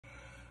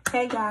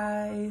Hey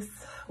guys,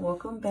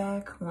 welcome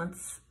back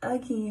once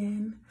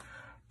again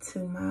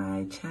to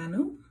my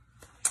channel.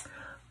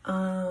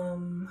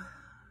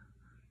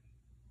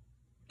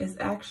 It's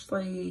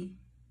actually,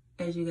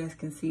 as you guys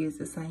can see, it's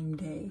the same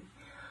day.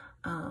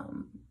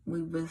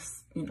 We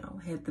was,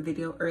 had the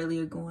video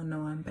earlier going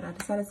on, but I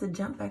decided to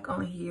jump back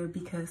on here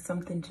because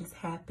something just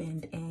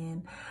happened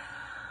and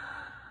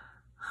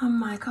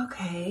I'm like,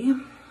 okay,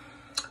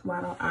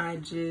 why don't I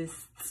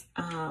just,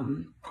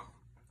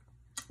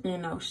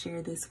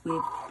 share this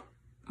with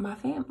my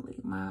family,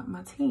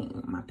 my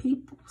team, my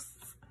peoples.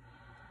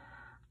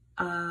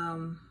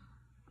 Sorry,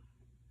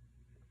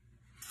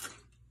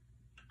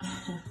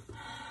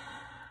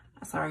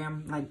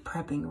 I'm like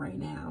prepping right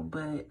now,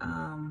 but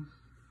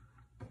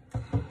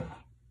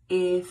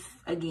if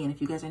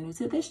you guys are new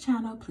to this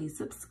channel, please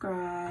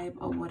subscribe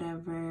or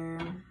whatever.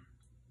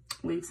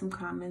 Leave some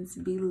comments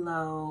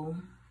below,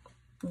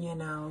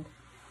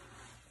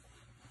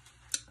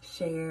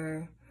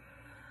 share,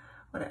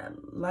 whatever,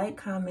 like,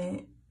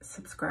 comment,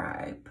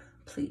 subscribe,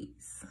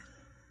 please.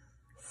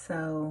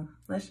 So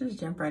let's just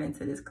jump right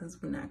into this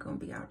because we're not going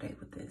to be all day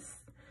with this.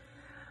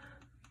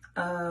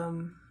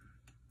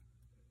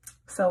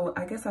 So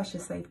I guess I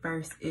should say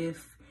first,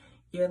 if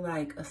you're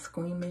like a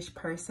squeamish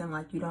person,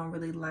 like you don't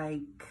really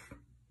like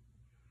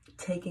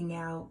taking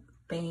out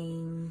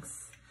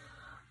things,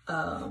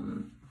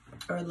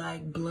 or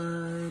like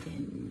blood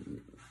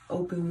and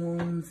open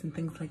wounds and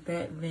things like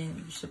that,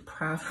 then you should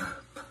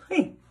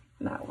probably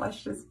not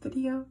watch this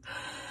video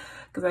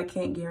because I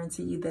can't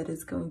guarantee you that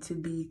it's going to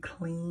be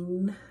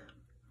clean.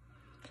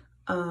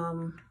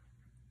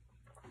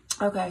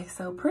 Okay,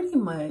 so pretty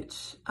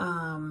much,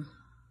 I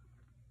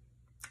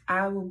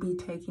will be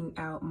taking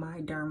out my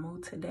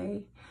dermal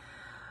today.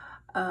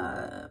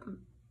 I've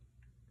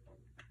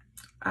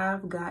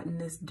gotten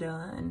this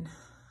done.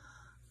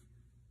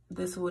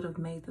 This would have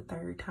made the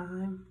third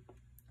time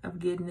of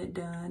getting it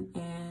done,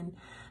 and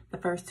the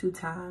first two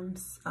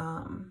times,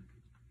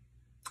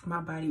 my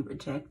body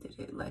rejected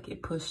it. Like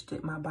it pushed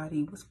it. My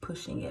body was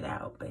pushing it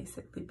out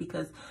basically,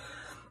 because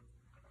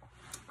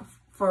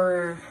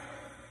for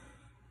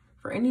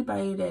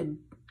anybody that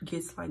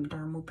gets like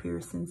dermal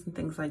piercings and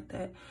things like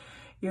that,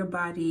 your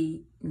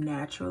body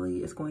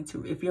naturally is going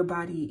to, if your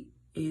body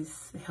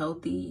is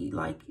healthy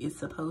like it's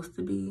supposed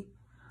to be,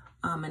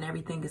 and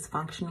everything is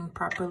functioning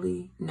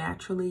properly,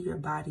 naturally your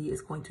body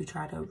is going to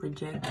try to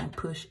reject and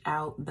push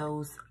out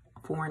those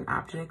foreign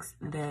objects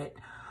that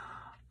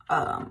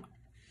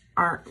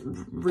aren't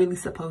really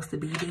supposed to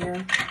be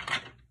there.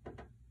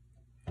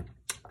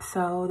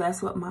 So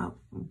that's what my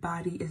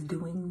body is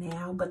doing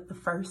now. But the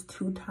first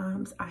two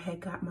times I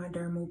had got my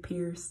dermal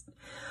pierced,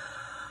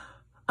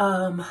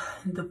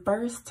 the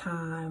first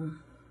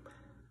time,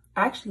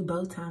 actually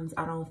both times,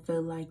 I don't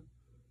feel like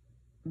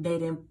they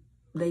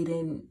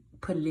didn't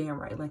put it in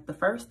right. Like the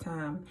first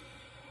time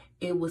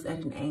it was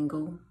at an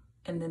angle,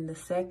 and then the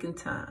second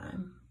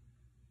time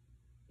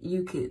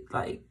you could,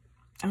 like,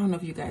 I don't know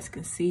if you guys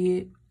can see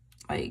it,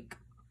 like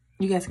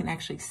you guys can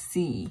actually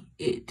see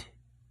it,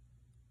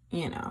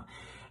 and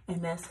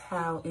that's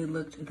how it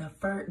looked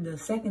the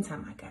second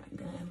time I got it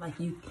done. Like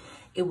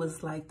it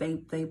was like they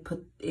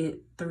put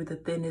it through the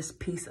thinnest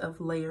piece of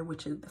layer,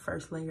 which is the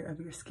first layer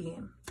of your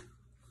skin.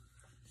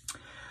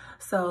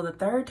 So the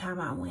third time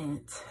I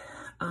went,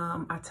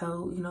 I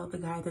told, the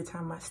guy at the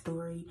time my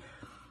story.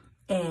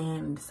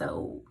 And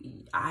so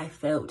I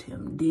felt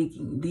him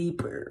digging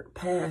deeper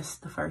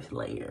past the first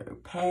layer,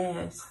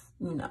 past,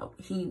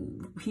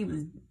 he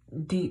was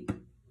deep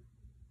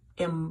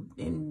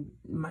in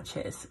my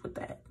chest with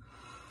that.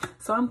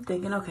 So I'm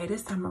thinking, okay,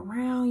 this time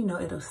around,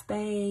 it'll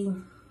stay.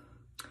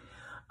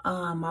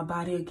 My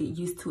body will get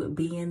used to it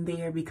being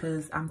there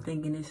because I'm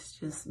thinking it's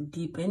just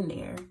deep in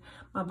there.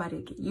 My body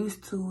will get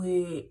used to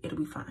it. It'll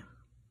be fine.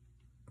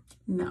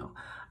 No,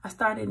 I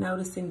started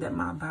noticing that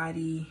my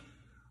body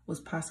was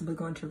possibly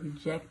going to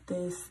reject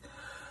this.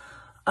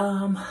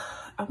 I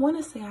want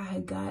to say I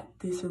had got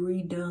this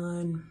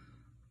redone.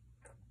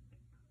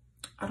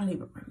 I don't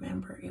even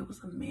remember. It was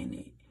a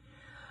minute.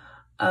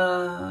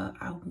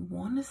 I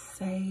want to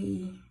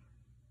say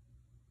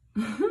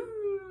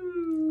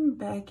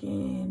back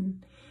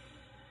in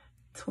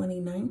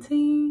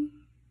 2019.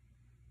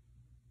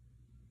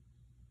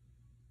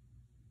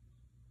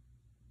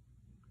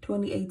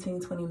 2018,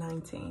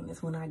 2019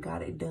 is when I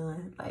got it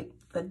done, like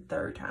the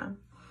third time.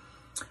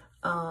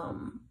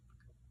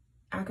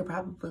 I could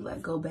probably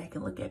like go back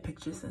and look at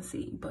pictures and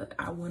see, but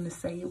I want to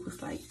say it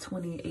was like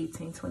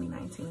 2018,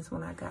 2019 is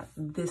when I got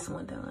this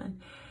one done.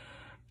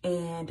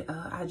 And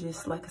I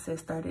just, like I said,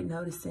 started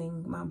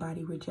noticing my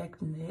body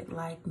rejecting it,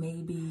 like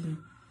maybe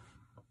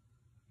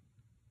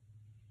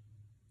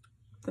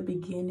the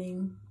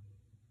beginning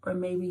or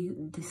maybe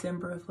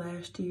December of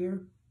last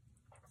year.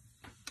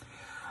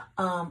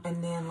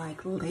 And then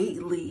like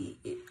lately,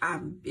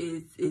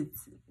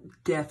 it's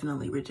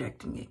definitely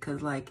rejecting it,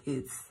 because like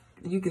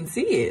you can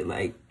see it,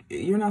 like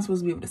you're not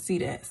supposed to be able to see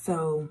that.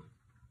 So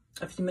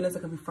a few minutes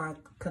ago, before I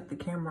cut the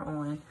camera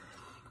on,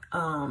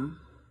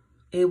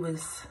 it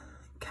was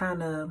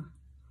kind of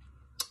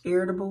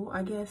irritable,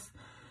 I guess.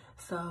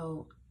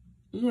 So,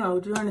 you know,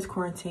 during this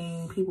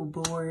quarantine, people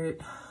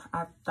bored.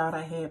 I thought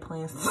I had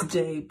plans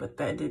today, but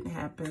that didn't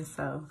happen.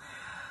 So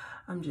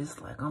I'm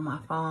just like on my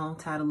phone,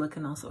 tired of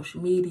looking on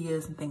social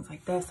medias and things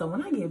like that. So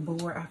when I get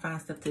bored, I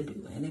find stuff to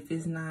do. And if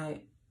it's not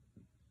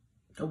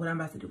what I'm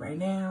about to do right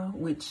now,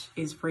 which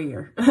is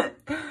rare,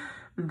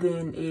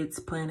 then it's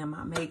planning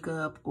my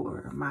makeup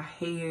or my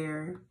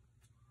hair.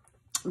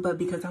 But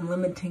because I'm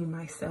limiting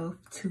myself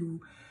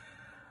to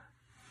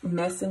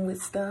messing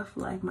with stuff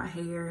like my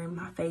hair and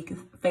my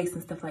face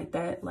and stuff like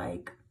that,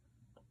 like,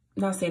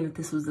 not saying that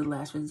this was the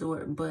last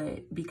resort,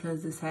 but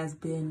because this has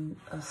been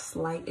a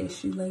slight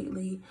issue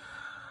lately,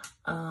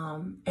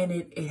 and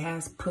it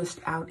has pushed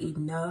out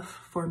enough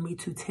for me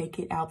to take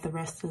it out the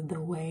rest of the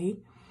way,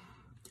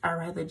 I'd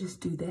rather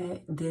just do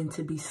that than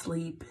to be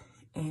asleep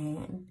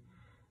and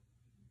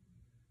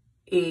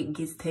it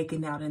gets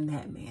taken out in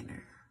that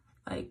manner.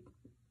 Like,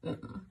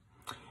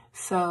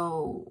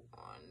 So,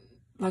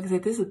 like I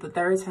said, this is the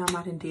third time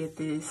I done did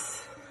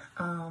this.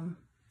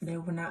 There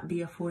will not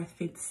be a fourth,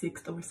 fifth,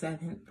 sixth, or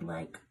seventh.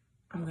 Like,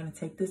 I'm gonna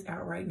take this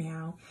out right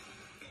now,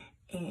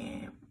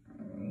 and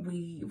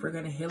we're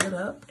gonna heal it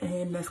up,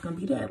 and that's gonna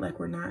be that. Like,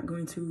 we're not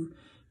going to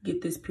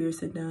get this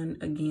piercing done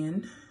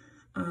again.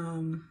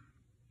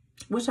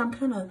 Which I'm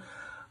kind of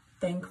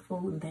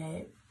thankful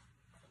that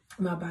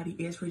my body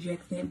is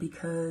rejecting it,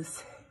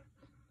 because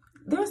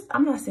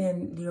I'm not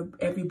saying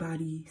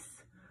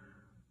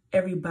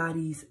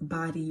everybody's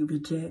body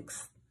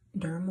rejects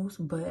dermals,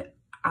 but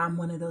I'm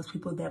one of those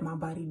people that my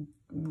body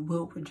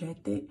will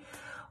reject it,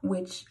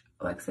 which,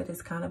 like I said,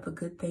 is kind of a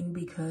good thing,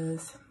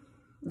 because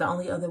the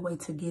only other way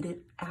to get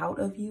it out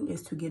of you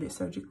is to get it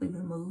surgically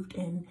removed.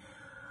 And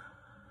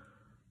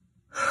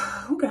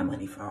who got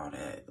money for all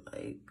that?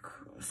 Like,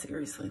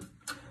 seriously.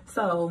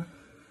 So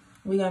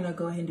we're gonna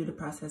go ahead and do the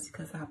process,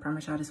 because I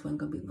promise y'all this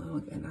wasn't gonna be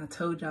long. And I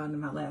told y'all in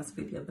my last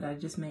video that I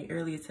just made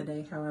earlier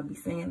today how I'll be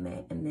saying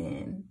that, and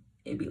then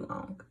it'd be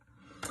long.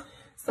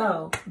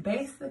 So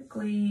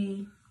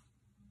basically,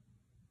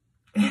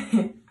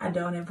 I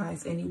don't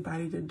advise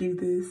anybody to do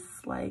this.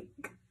 Like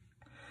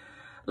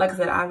I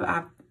said,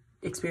 I've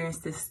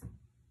experienced this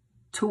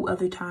 2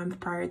 other times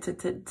prior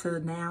to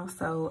now.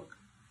 So,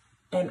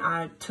 and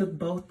I took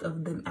both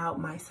of them out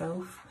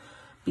myself,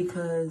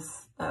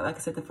 because like I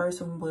said, the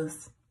first one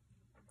was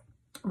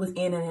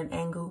in at an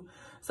angle,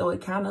 so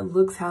it kind of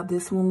looks how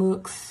this one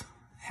looks.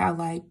 How,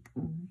 like,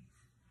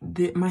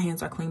 my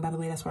hands are clean, by the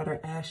way. That's why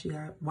they're ashy.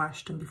 I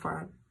washed them before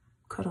I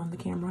cut on the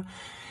camera.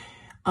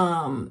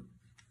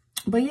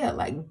 But yeah,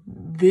 like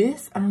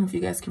this, I don't know if you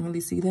guys can really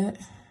see that,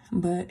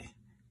 but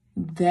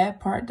that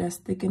part that's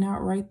sticking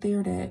out right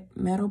there, that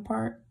metal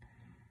part,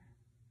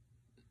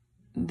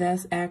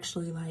 that's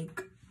actually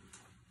like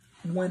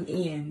one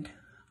end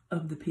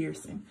of the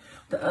piercing.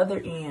 The other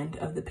end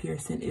of the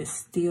piercing is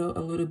still a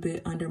little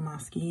bit under my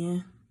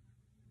skin.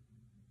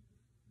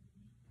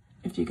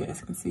 If you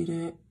guys can see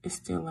that, it's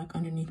still like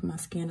underneath my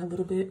skin a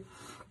little bit.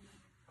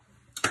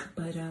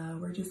 But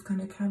we're just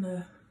gonna kind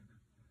of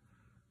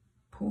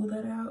pull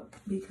that out,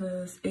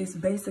 because it's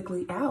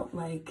basically out.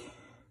 Like,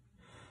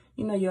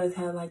 you know, you always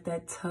have like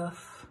that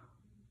tough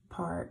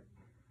part.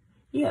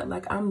 Yeah,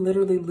 like I'm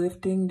literally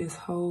lifting this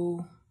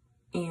whole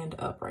end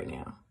up right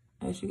now,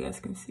 as you guys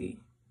can see.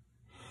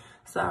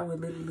 So I would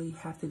literally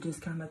have to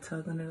just kind of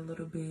tug on it a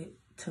little bit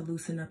to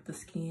loosen up the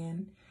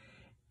skin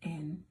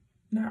and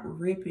not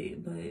rip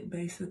it, but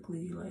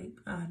basically like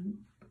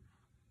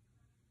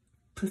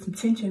put some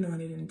tension on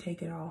it and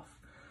take it off.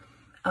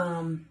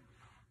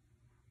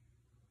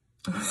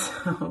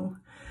 So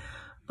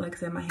like I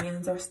said, my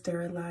hands are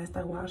sterilized.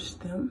 I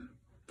washed them.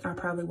 I'll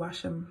probably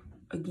wash them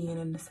again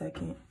in a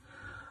second,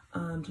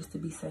 just to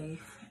be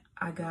safe.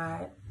 I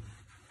got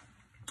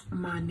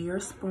my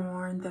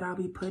Neosporin that I'll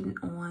be putting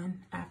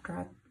on after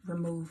I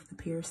remove the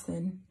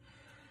piercing,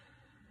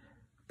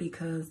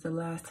 because the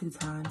last 2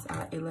 times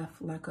it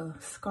left like a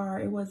scar.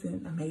 It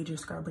wasn't a major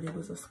scar, but it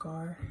was a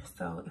scar.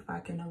 So if I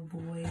can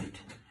avoid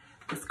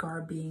the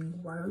scar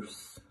being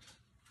worse,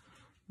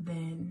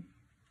 then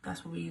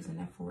that's what we're using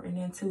that for. And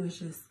then 2 is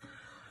just,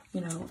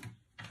 you know,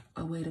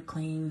 a way to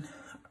clean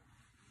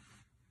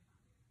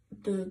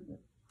the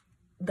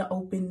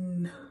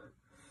open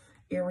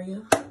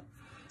area.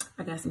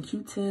 I got some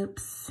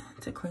Q-tips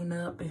to clean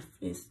up if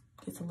it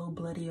gets a little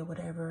bloody or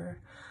whatever.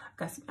 I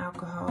got some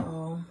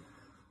alcohol.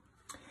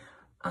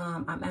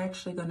 I'm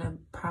actually gonna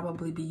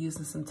probably be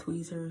using some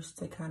tweezers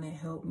to kind of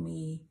help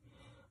me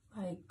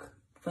like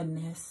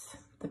finesse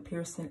the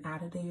piercing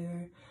out of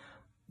there.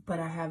 But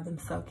I have them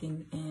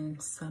soaking in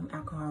some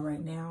alcohol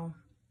right now.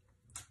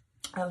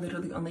 I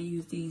literally only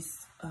use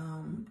these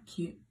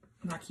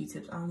not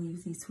Q-tips. I only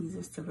use these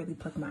tweezers to really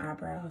pluck my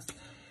eyebrows.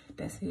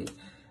 That's it.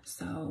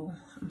 So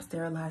I'm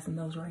sterilizing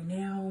those right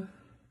now.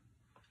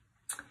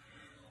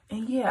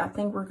 And yeah, I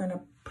think we're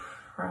gonna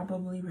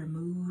probably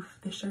remove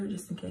the shirt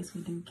just in case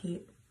we do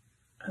get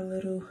a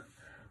little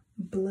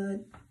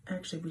blood.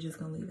 Actually, we're just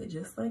gonna leave it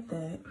just like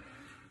that.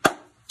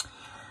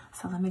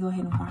 So let me go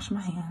ahead and wash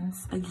my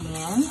hands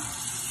again.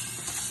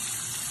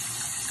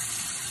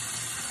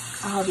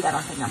 I hope y'all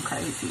don't think I'm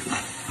crazy.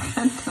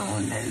 I'm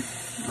doing this,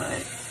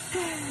 but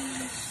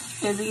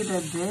it's either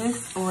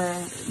this or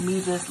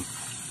me just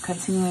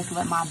continuing to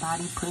let my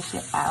body push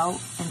it out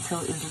until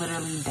it's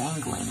literally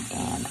dangling.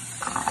 And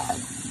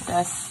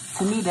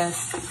to me,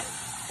 that's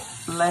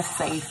less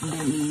safe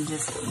than me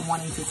just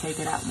wanting to take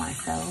it out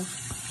myself.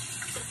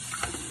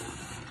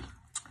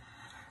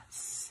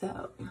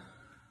 So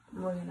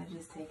we're gonna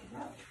just take it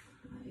out.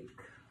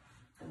 Like,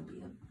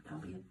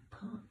 don't be a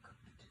punk.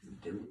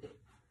 Just do it.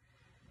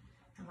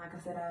 And like I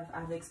said,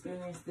 I've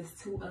experienced this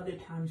 2 other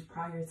times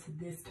prior to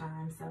this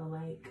time, so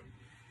like,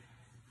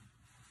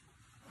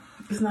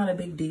 it's not a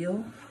big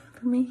deal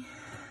for me.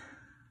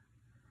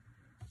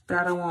 But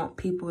I don't want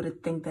people to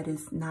think that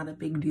it's not a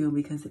big deal,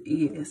 because it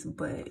is.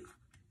 But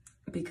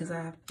because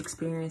I've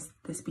experienced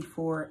this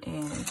before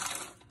and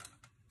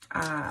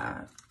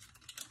I've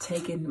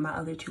taken my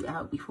other 2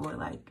 out before,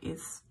 like,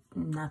 it's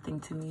nothing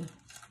to me.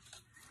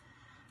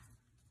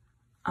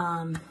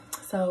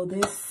 So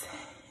this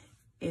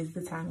is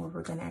the time where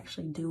we're gonna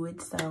actually do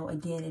it. So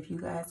again, if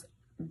you guys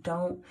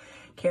don't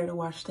care to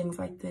watch things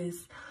like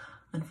this,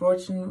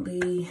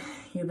 unfortunately,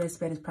 your best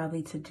bet is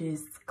probably to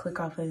just click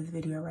off of this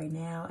video right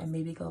now and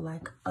maybe go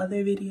like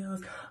other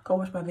videos. Go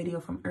watch my video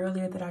from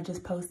earlier that I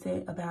just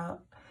posted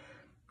about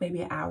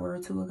maybe an hour or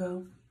 2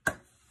 ago.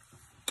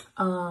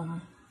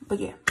 But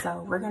yeah,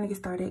 so we're gonna get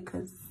started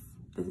because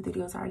this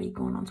video is already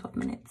going on 12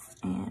 minutes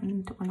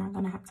and we're not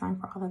gonna have time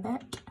for all of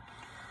that.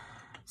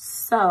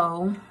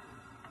 So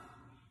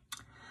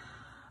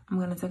I'm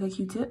gonna take a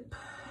Q-tip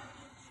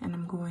and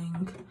I'm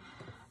going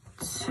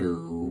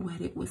to wet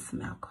it with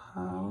some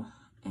alcohol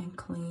and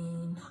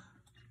clean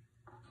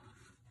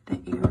the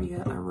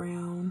area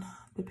around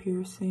the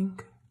piercing.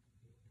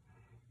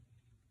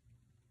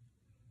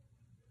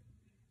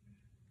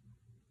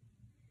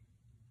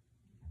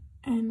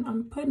 And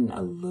I'm putting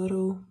a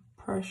little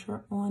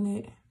pressure on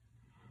it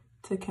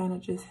to kind of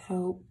just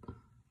help.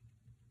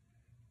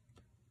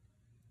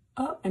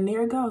 Oh, and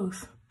there it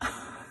goes.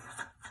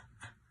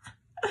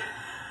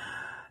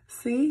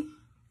 See?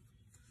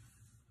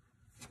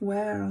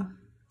 Wow.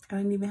 I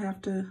didn't even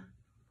have to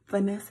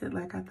finesse it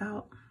like I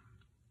thought.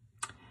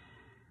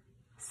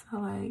 So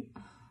like,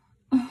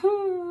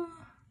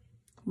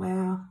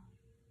 wow.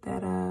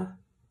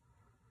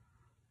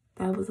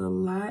 That was a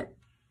lot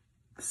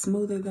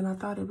smoother than I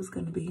thought it was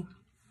gonna be.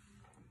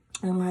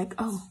 And like,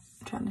 oh,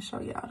 I'm trying to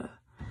show y'all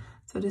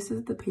so this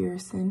is the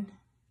piercing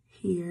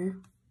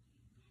here.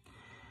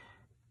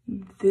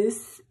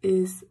 This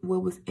is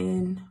what was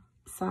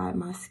inside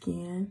my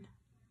skin.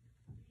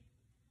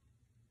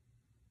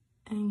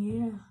 And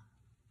yeah,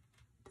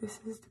 this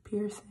is the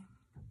piercing.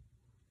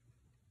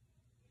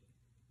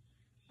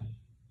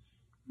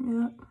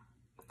 Yep.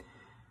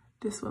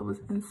 This is what was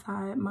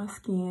inside my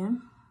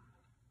skin.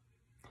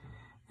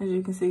 As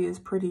you can see, it's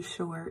pretty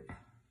short.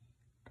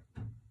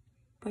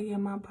 But yeah,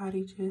 my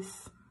body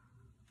just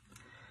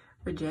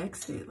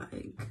rejects it.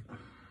 Like,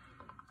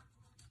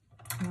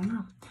 I don't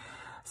know.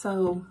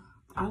 So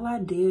all I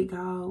did,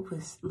 y'all,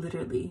 was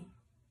literally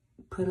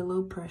put a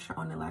little pressure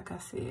on it, like I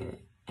said,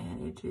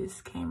 and it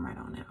just came right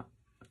on out.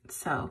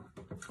 So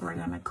we're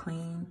gonna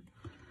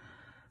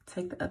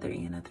take the other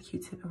end of the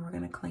Q-tip and we're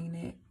gonna clean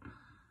it.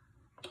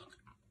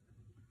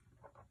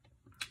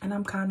 And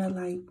I'm kind of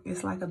like,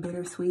 it's like a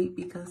bittersweet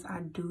because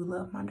I do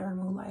love my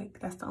dermal. Like,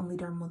 that's the only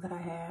dermal that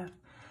I have.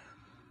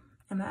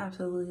 And I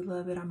absolutely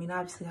love it. I mean,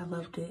 obviously I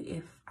loved it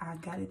if I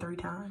got it 3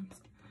 times.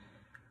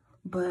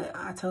 But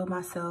I told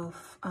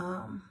myself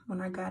when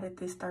I got it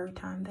this 3rd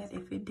time that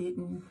if it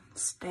didn't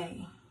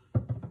stay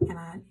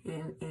and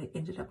it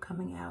ended up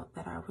coming out,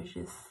 that I was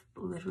just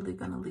literally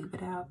gonna leave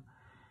it out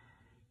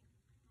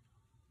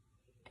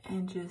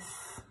and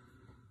just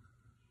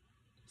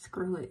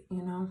screw it,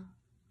 you know.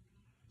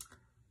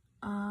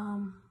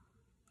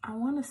 I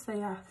want to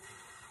say I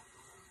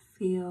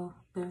feel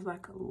there's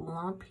like a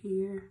lump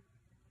here,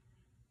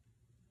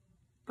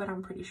 but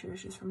I'm pretty sure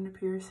it's just from the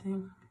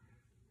piercing.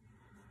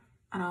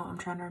 I'm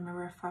trying to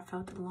remember if I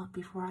felt the lump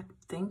before. I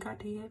think I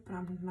did, but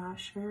I'm not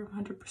sure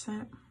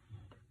 100%.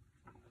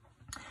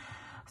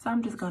 So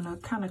I'm just gonna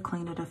kind of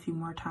clean it a few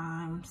more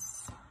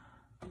times,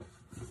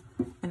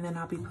 and then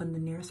I'll be putting the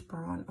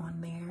Neosporin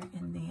on there,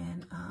 and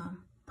then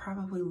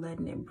probably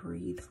letting it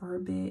breathe for a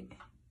bit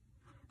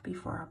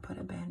before I put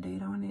a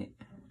Band-Aid on it,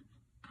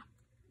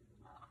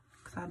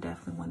 because I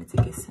definitely wanted to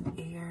get some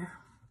air.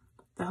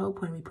 The whole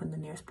point of me putting the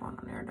Neosporin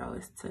on there though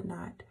is to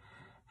not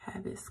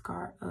have it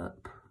scar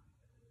up,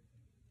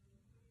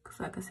 because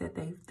like I said,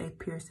 they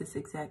pierced this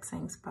exact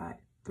same spot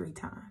 3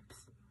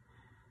 times.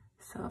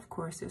 So of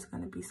course there's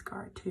going to be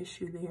scar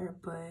tissue there,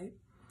 but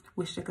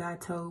which the guy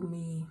told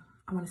me,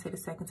 I want to say the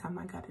 2nd time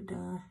I got it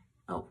done.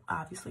 Oh,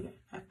 obviously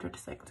after the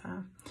 2nd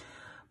time.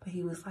 But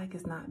he was like,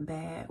 it's not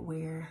bad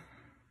where,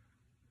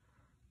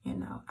 you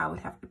know, I would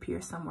have to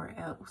pierce somewhere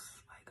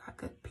else. Like I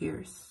could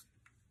pierce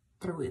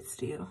through it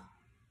still.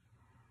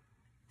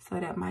 So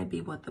that might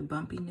be what the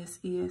bumpiness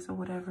is or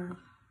whatever.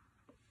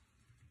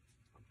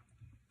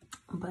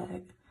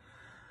 But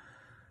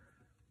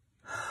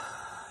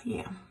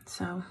yeah,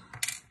 so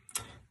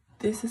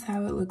this is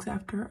how it looks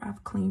after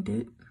I've cleaned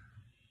it.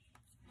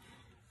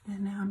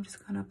 And now I'm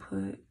just gonna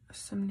put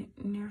some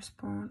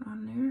Neosporin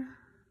on there.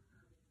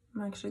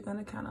 I'm actually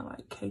gonna kind of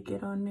like cake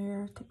it on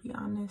there, to be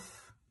honest,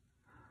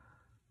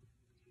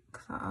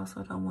 because I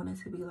also don't want it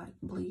to be like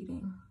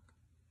bleeding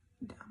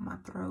down my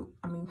throat.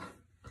 I mean,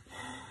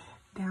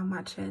 down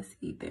my chest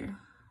either.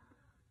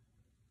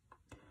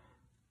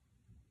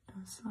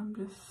 And so I'm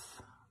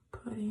just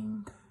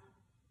putting,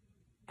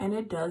 and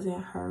it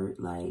doesn't hurt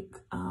like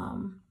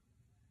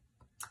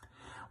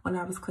when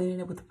I was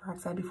cleaning it with the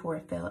peroxide before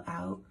it fell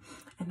out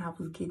and I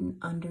was getting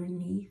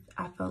underneath,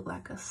 I felt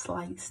like a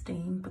slight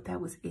sting, but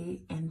that was it.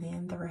 And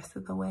then the rest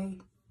of the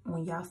way,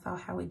 when y'all saw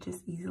how it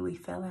just easily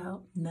fell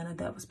out, none of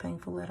that was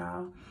painful at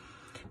all.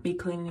 Me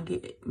cleaning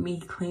it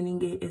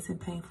isn't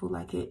painful.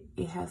 Like it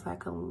has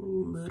like a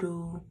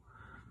little,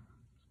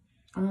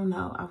 I don't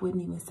know, I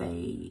wouldn't even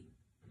say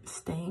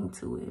sting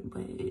to it,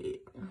 but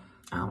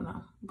I don't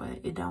know, but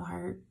it don't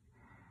hurt.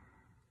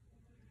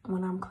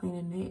 When I'm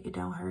cleaning it, it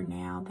don't hurt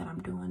now that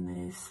I'm doing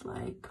this,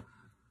 like,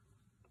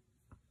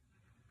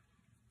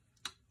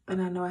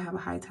 and I know I have a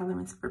high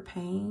tolerance for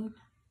pain.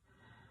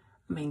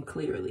 I mean,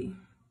 clearly.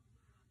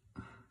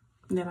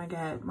 Then I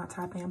got my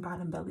top and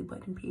bottom belly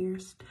button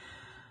pierced.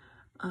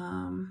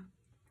 And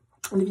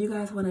if you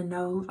guys want to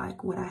know,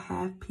 like, what I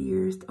have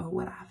pierced or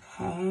what I've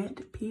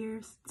had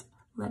pierced,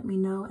 let me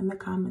know in the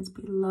comments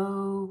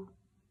below.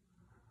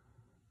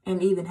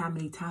 And even how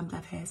many times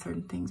I've had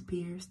certain things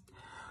pierced.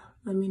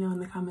 Let me know in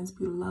the comments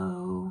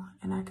below,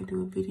 and I could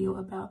do a video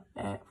about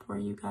that for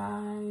you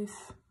guys.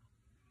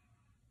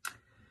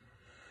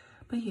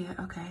 But yeah,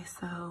 okay,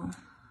 so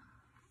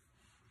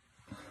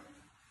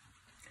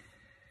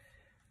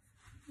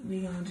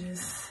we gonna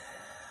just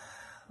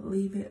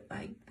leave it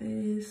like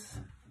this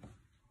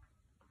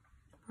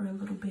for a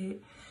little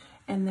bit,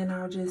 and then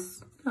I'll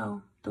just, you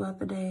know, throughout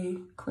the day,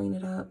 clean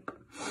it up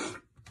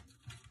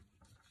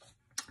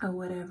or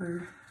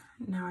whatever.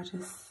 Now I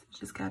just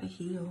gotta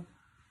heal,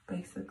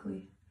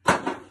 basically.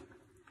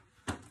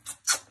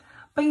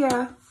 But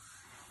yeah,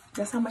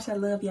 that's how much I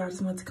love y'all. I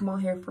just wanted to come on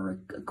here for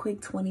a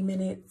quick 20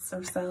 minutes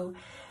or so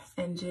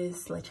and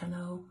just let y'all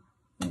know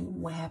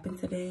what happened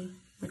today,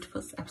 which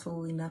was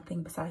absolutely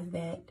nothing besides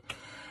that.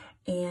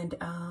 And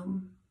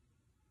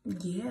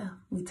yeah,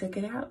 we took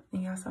it out,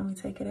 and y'all saw me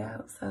take it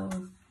out. So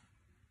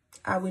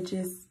I would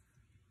just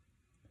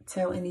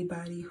tell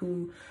anybody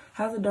who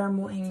has a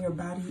dermal and your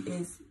body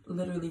is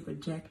literally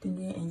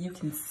rejecting it, and you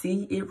can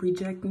see it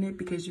rejecting it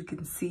because you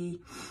can see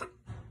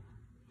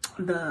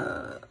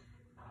the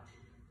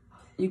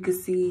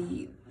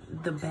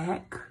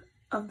back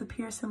of the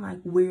piercing,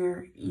 like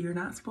where you're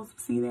not supposed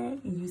to see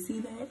that, and you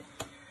see that,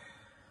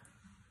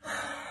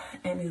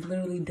 and it's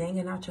literally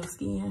dangling out your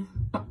skin,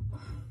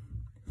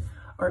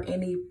 or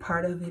any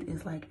part of it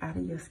is like out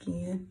of your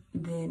skin,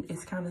 then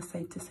it's kind of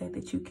safe to say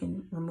that you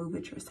can remove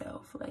it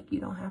yourself. Like,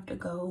 you don't have to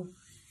go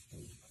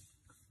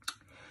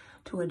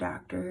to a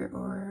doctor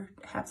or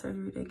have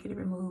surgery to get it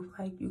removed.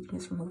 Like, you can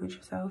just remove it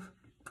yourself.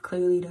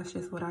 Clearly, that's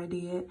just what I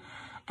did.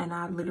 And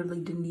I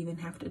literally didn't even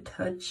have to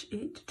touch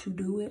it to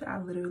do it. I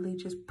literally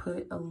just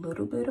put a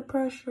little bit of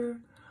pressure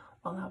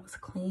while I was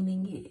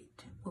cleaning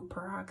it with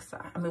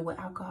with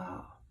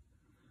alcohol.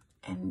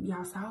 And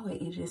y'all saw it,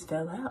 it just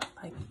fell out.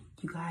 Like,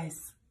 you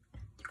guys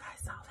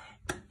saw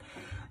that.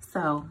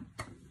 So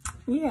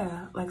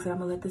yeah, like I said, I'm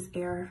gonna let this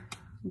air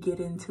get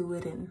into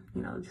it and,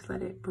 you know, just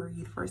let it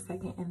breathe for a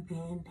second. And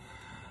then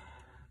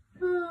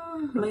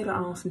later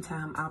on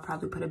sometime, I'll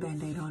probably put a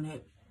Band-Aid on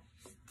it.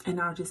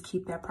 And I'll just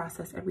keep that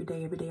process every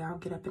day. Every day I'll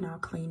get up and I'll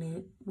clean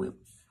it with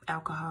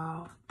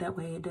alcohol. That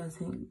way it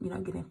doesn't, you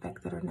know, get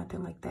infected or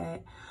nothing like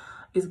that.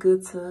 It's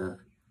good to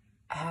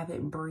have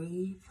it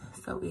breathe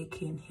so it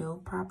can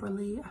heal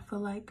properly, I feel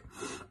like.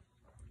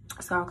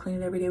 So I'll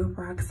clean it every day with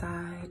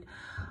peroxide.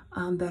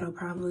 That'll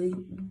probably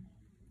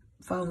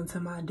fall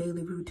into my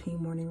daily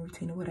routine, morning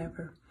routine or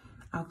whatever.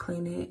 I'll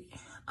clean it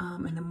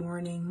in the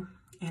morning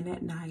and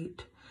at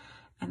night.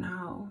 And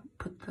I'll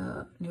put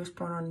the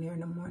Neosporin on there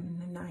in the morning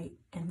and night,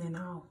 and then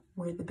I'll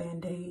wear the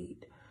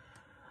Band-Aid.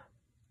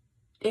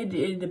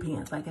 It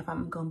depends. Like, if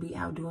I'm gonna be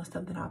out doing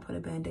stuff, then I'll put a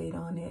Band-Aid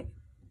on it.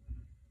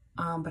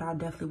 But I'll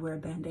definitely wear a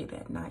Band-Aid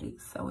at night,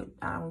 so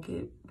I don't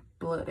get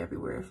blood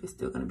everywhere if it's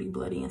still gonna be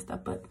bloody and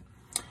stuff. But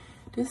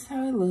this is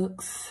how it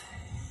looks.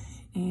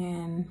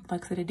 And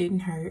like I said, it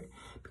didn't hurt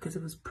because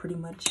it was pretty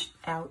much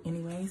out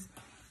anyways.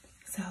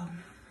 So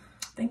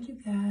thank you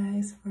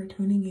guys for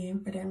tuning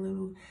in for that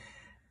little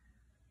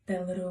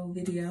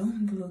video,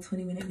 the little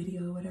 20-minute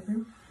video or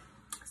whatever.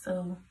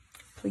 So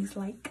please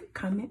like,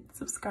 comment,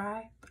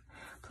 subscribe.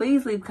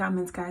 Please leave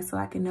comments, guys, so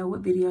I can know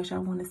what videos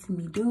y'all want to see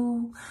me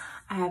do.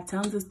 I have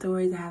tons of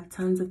stories. I have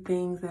tons of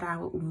things that I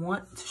would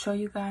want to show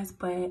you guys,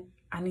 but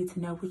I need to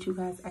know what you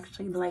guys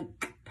actually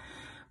like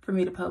for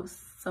me to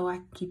post, so I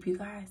can keep you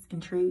guys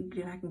intrigued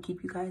and I can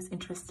keep you guys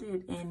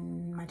interested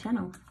in my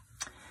channel.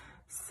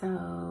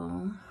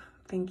 So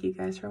thank you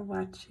guys for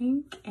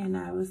watching, and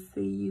I will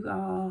see you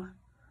all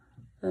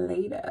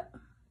later.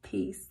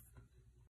 Peace.